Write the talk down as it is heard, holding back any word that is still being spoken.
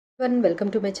Everyone, welcome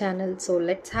to my channel. So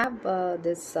let's have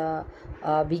this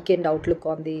weekend outlook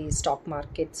on the stock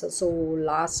markets. So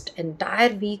last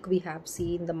entire week we have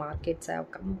seen the markets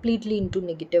have completely into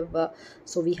negative.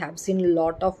 So we have seen a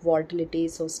lot of volatility.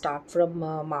 So start from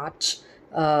March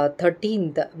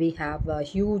 13th, we have a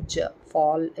huge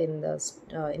fall in the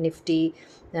Nifty,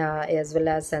 as well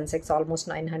as Sensex almost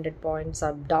 900 points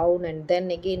are down, and then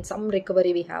again some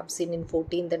recovery we have seen in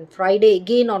 14th, and Friday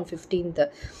again on 15th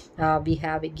we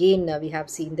have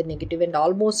seen the negative, and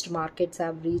almost markets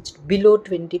have reached below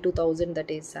 22,000, that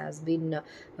is has been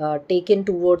taken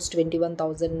towards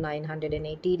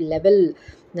 21,980 level.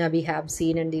 We have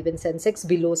seen, and even Sensex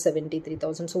below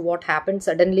 73,000. So what happened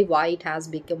suddenly, why it has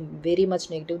become very much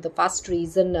negative? The first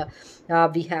reason,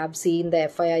 we have seen the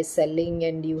FII selling,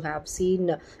 and you have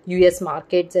seen US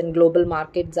markets and global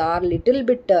markets are little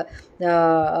bit down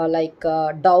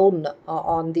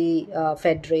on the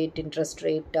Fed rate, interest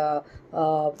rate,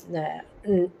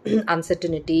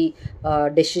 uncertainty,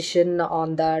 decision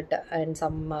on that, and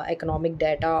some economic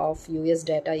data of US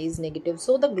data is negative.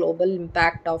 So the global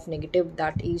impact of negative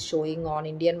that is showing on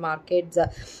Indian markets,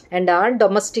 and our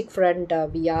domestic front,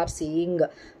 we are seeing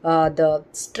the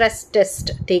stress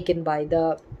test taken by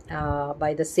the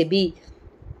SEBI.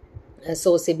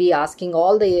 So SEBI asking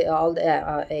all the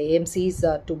AMCs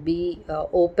to be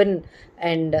open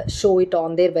and show it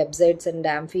on their websites, and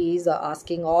AMFI is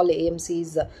asking all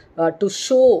AMCs to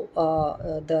show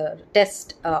the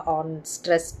test on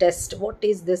stress test, what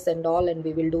is this and all, and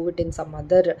we will do it in some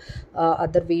other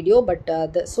video. But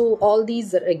so all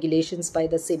these regulations by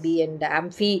the SEBI and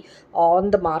AMFI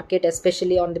on the market,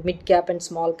 especially on the mid cap and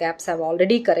small caps, have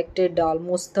already corrected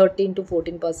almost 13 to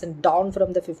 14% down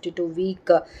from the 52-week.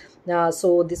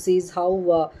 So this is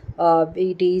how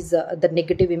it is the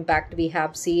negative impact we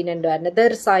have seen. And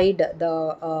another side,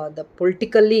 the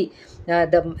politically,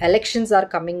 the elections are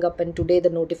coming up, and today the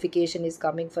notification is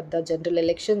coming for the general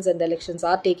elections, and the elections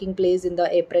are taking place in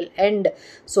the April end.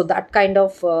 So that kind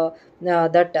of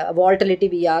volatility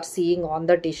we are seeing on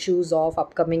that issues of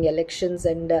upcoming elections,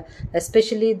 and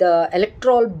especially the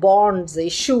electoral bonds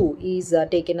issue is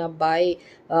taken up by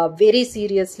very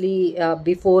seriously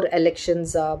before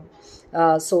elections.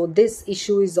 So this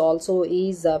issue is also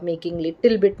making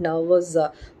little bit nervous,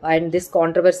 and this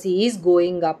controversy is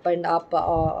going up and up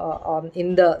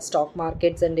in the stock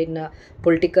markets, and in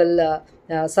political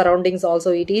surroundings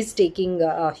also. It is taking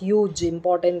a huge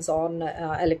importance on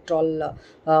electoral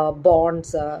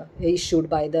bonds issued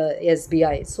by the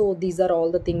SBI. So these are all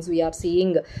the things we are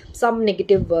seeing. Some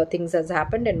negative things has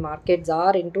happened, and markets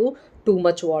are into too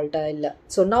much volatile.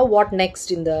 So now what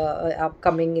next in the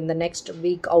upcoming, in the next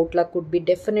week outlook could be,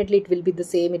 definitely it will be the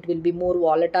same, it will be more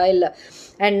volatile.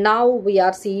 And now we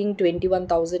are seeing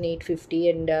 21,850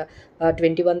 and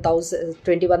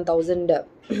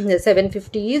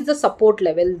 21,750 is the support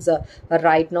levels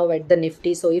right now at the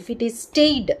Nifty. So if it is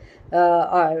stayed,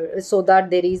 so that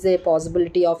there is a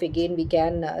possibility of again we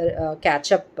can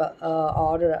catch up,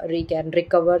 or we can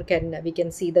recover, we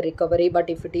can see the recovery.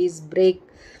 But if it is break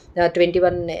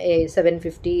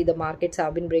 21,750, the markets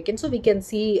have been breaking, so we can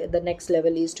see the next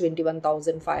level is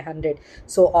 21,500.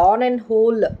 So on and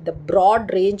whole, the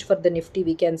broad range for the Nifty,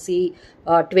 we can see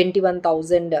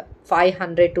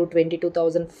 21,500 to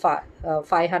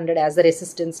 22,500 as a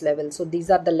resistance level. So these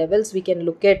are the levels we can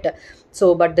look at.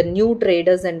 So but the new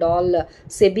traders and all,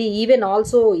 SEBI, even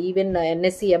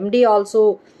NSE MD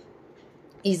also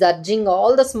is urging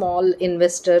all the small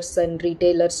investors and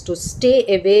retailers to stay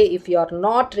away if you are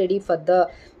not ready for the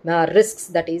risks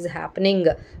that is happening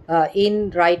in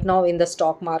right now in the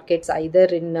stock markets, either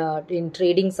in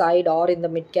trading side or in the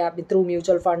mid cap through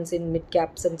mutual funds in mid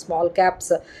caps and small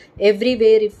caps.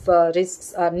 Everywhere, if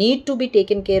risks need to be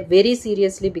taken care very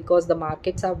seriously, because the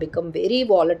markets have become very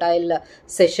volatile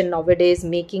session nowadays,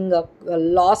 making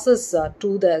losses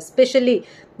to the, especially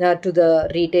to the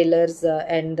retailers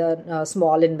and the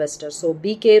small investors. So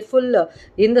be careful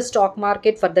in the stock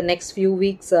market for the next few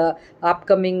weeks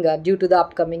upcoming, due to the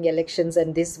upcoming elections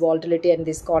and this volatility and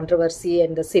this controversy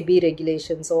and the SEBI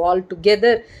regulation. So all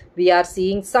together we are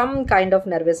seeing some kind of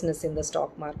nervousness in the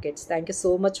stock markets. Thank you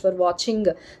so much for watching.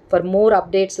 For more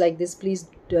updates like this, please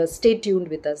stay tuned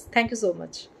with us. Thank you so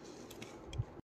much.